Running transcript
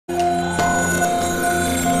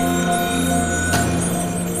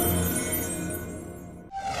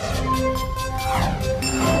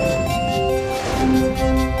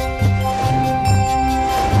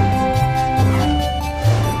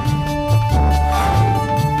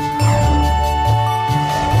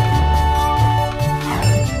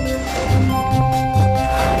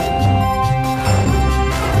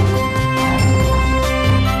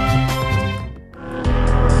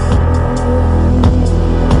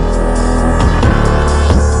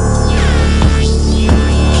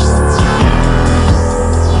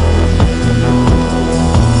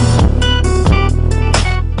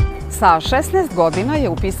Sa 16 godina je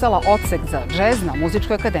upisala odsek za džez na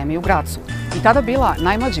Muzičkoj akademiji u Gracu i tada bila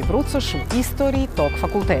najmlađi brucoš u istoriji tog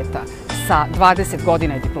fakulteta. Sa 20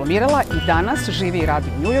 godina je diplomirala i danas živi i radi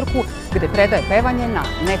u Njujorku, gde predaje pevanje na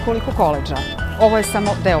nekoliko koledža. Ovo je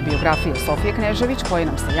samo deo biografije Sofije Knezevic koji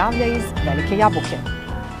nam se javlja iz Velike Jabuke.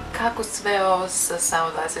 Kako sve ovo sa samo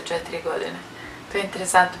 24 godine? To je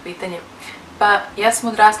interesantno pitanje. Pa, ja sam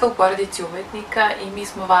odrasla u porodici umetnika i mi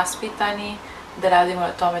smo vaspitani da radimo na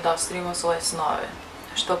tome da ostvarimo svoje snove,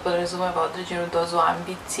 što podrazumeva određenu dozu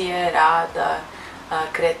ambicije, rada,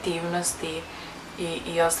 kreativnosti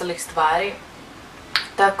i ostalih stvari.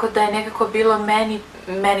 Tako da je nekako bilo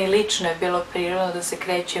meni lično je bilo prirodno da se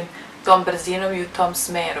krećem tom brzinom i u tom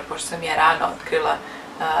smeru, pošto sam ja rano otkrila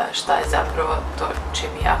šta je zapravo to čim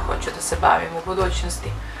ja hoću da se bavim u budućnosti.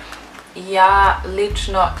 Ja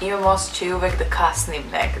lično imam osjećaj uvek da kasnim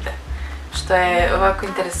negde, što je ovako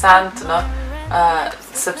interesantno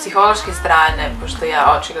sa psihološke strane, pošto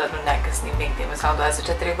ja očigledno ne kasnim nigde, imam samo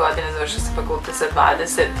 24 godine, završila sam fakultet sa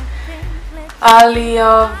 20,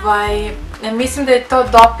 ali mislim da je to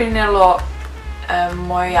doprinelo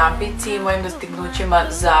mojoj ambiciji i mojim dostignućima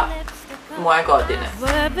za moje godine.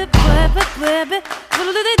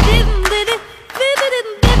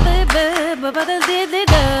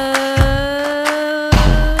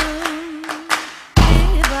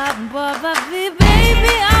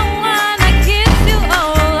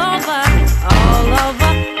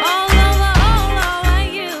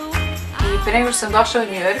 Pre nego što sam došla u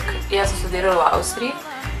Njujork, ja sam studirala u Austriji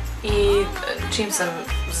i čim sam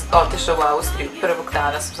otišla u Austriju prvog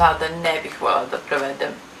dana sam znala da ne bih voljela da provedem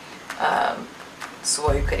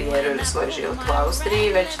svoju karijeru ili svoj život u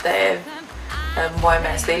Austriji, već da je moje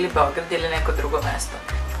mesto ili Beograd ili neko drugo mesto.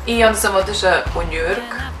 I onda sam otišla u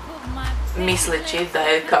Njujork misleći da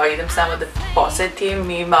je kao idem samo da posetim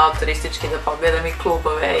i malo turistički da pogledam i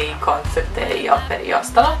klubove i koncerte i opere i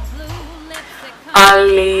ostalo.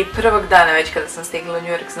 Ali prvog dana već kada sam stigla u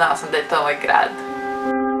Njujork znala sam da je to moj grad.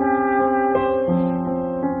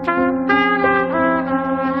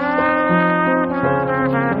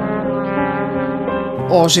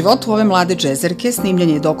 O životu ove mlade džezerke snimljen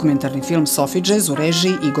je dokumentarni film Sofijazz u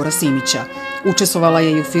režiji Igora Simića. Učestvovala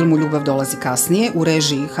je i u filmu Ljubav dolazi kasnije u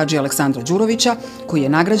režiji Hadži Aleksandra Đurovića, koji je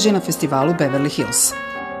nagrađen na festivalu Beverly Hills.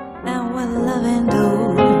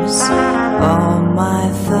 All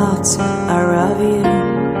my thoughts are of you,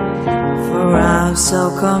 for I'm so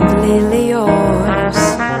completely yours.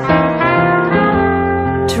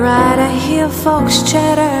 Try to hear folks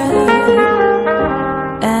chatter,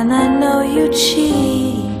 and I know you cheat.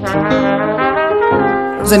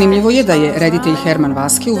 Zanimljivo je da je reditelj Herman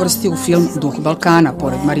Vaske uvrstio u film Duh Balkana,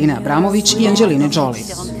 pored Marine Abramović i Anđeline Jolie.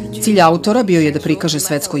 Cilj autora bio je da prikaže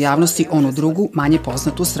svetskoj javnosti onu drugu, manje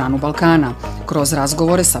poznatu stranu Balkana, kroz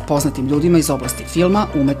razgovore sa poznatim ljudima iz oblasti filma,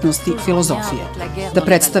 umetnosti, filozofije. Da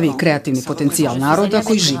predstavi kreativni potencijal naroda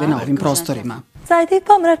koji žive na ovim prostorima. Zajdi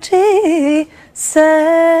pomrači se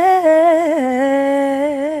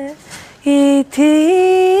i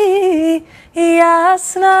ti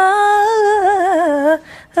jasna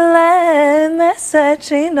le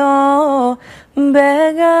mesečino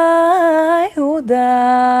begaj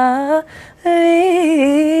udavi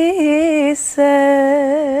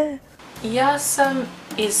se. Ja sam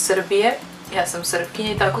iz Srbije, ja sam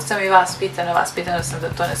Srpkinja i tako sam i vaspitana. Vaspitana sam da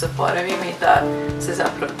to ne zaboravim i da se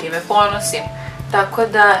zapravo time ponosim. Tako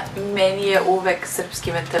da meni je uvek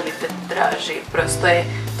srpski mentalitet draži. Prosto je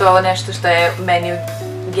to nešto što je meni u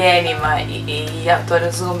genima i ja to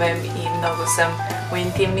razumem i mnogo sam u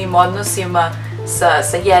intimnim odnosima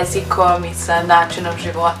sa jezikom i sa načinom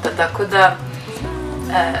života, tako da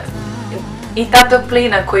i ta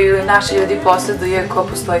toplina koju naši ljudi posjeduju, iako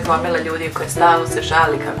postoji gomila ljudi koji stalno se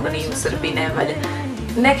žali kako ni u Srbiji ne valja.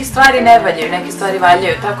 Neke stvari ne valjaju, neke stvari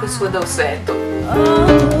valjaju, tako je svuda u svetu.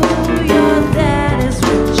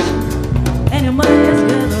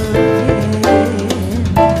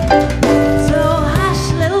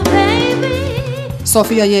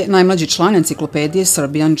 Sofija je najmlađi član enciklopedije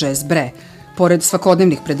Serbian Jazz Bre. Pored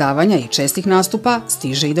svakodnevnih predavanja i čestih nastupa,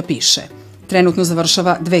 stiže i da piše. Trenutno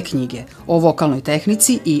završava 2 knjige o vokalnoj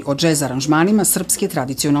tehnici i o džez aranžmanima srpske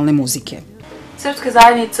tradicionalne muzike. Srpska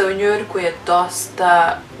zajednica u Njujorku je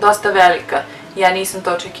dosta velika. Ja nisam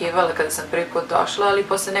to očekivala kada sam prvi put došla, ali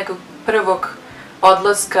posle nekog prvog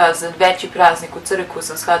odlaska za veći praznik u crkvu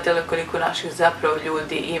sam shvatila koliko naših zapravo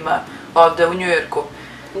ljudi ima ovde u Njujorku.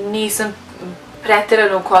 Nisam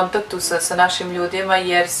preterano u kontaktu sa našim ljudima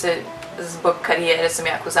jer zbog karijere sam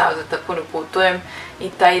jako zauzeta, puno putujem i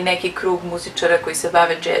taj neki krug muzičara koji se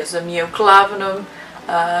bave džezom je uglavnom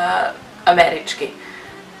američki.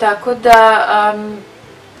 Tako da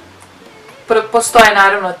Postoje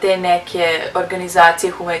naravno te neke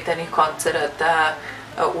organizacije humanitarnih koncerata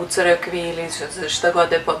u crkvi ili šta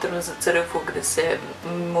god je potrebno za crkvu, gde se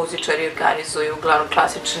muzičari organizuju, uglavnom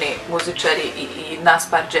klasični muzičari i nas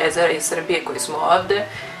par džezera iz Srbije koji smo ovde,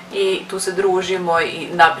 i tu se družimo i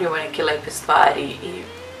napravimo neke lepe stvari i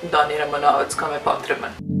doniramo novac kome je potreban.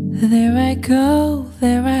 There I go,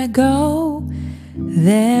 there I go,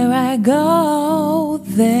 there I go,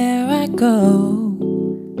 there I go.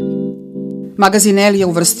 Magazin Elle je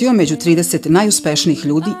uvrstio među 30 najuspešnijih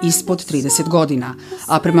ljudi ispod 30 godina,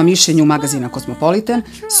 a prema mišljenju magazina Cosmopolitan,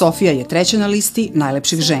 Sofija je treća na listi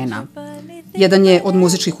najlepših žena. Jedan je od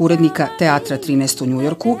muzičkih urednika Teatra 13 u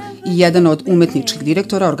Njujorku i jedan od umetničkih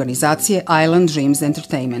direktora organizacije Island Dreams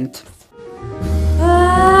Entertainment.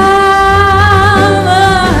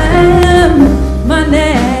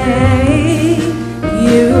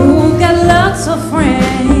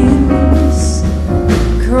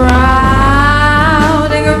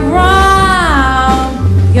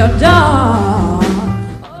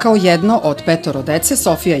 Kao jedno od 5 dece,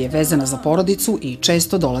 Sofija je vezana za porodicu i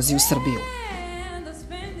često dolazi u Srbiju.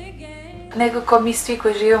 Nekako mi svi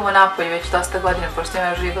koji živimo napolju već dosta godina, pošto sam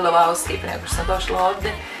ja živjela u Austriji pre nego što sam došla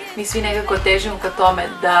ovde, mi svi nekako težimo ka tome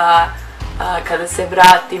da kada se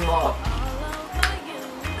vratimo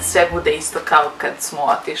sve bude isto kao kad smo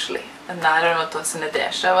otišli. Naravno, to se ne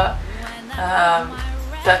dešava.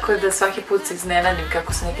 Tako da svaki put se iznenadim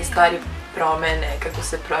kako se neke stvari promene, kako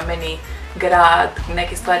se promeni grad,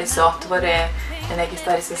 neke stvari se otvore, neke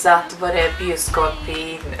stvari se zatvore,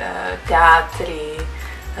 bioskopi, teatri,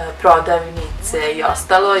 prodavnice i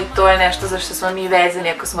ostalo, i to je nešto za što smo mi vezani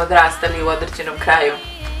ako smo odrastali u određenom kraju.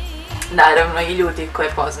 Naravno i ljudi koje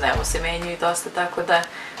poznajemo se menjaju dosta, tako da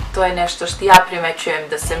to je nešto što ja primećujem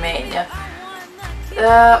da se menja.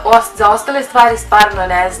 Za ostale stvari stvarno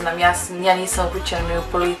ne znam, ja nisam upućena ni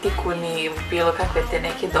u politiku, ni u bilo kakve te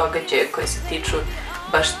neke događaje koje se tiču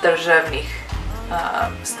baš državnih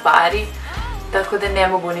stvari, tako da ne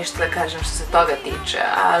mogu ništa da kažem što se toga tiče,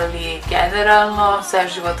 ali generalno sve u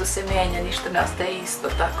životu se menja, ništa ne ostaje isto,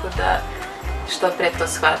 tako da što pre to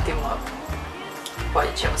shvatimo, bolje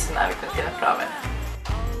ćemo se naviknuti na promene.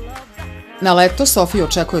 Na leto Sofiju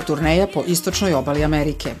očekuje turneja po istočnoj obali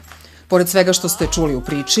Amerike. Pored svega što ste čuli u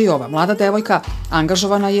priči, ova mlada devojka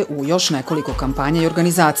angažovana je u još nekoliko kampanja i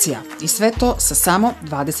organizacija, i sve to sa samo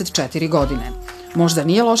 24 godine. Možda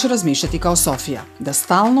nije loše razmišljati kao Sofija, da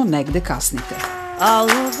stalno negde kasnite. All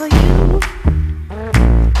over you,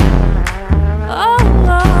 all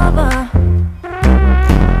over,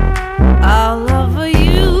 all over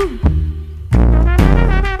you,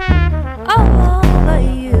 all over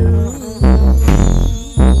you.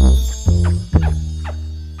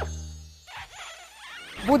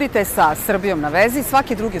 Budite sa Srbijom na vezi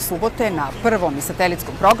svake druge subote na prvom i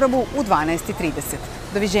satelitskom programu u 12:30.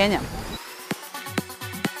 Doviđenja!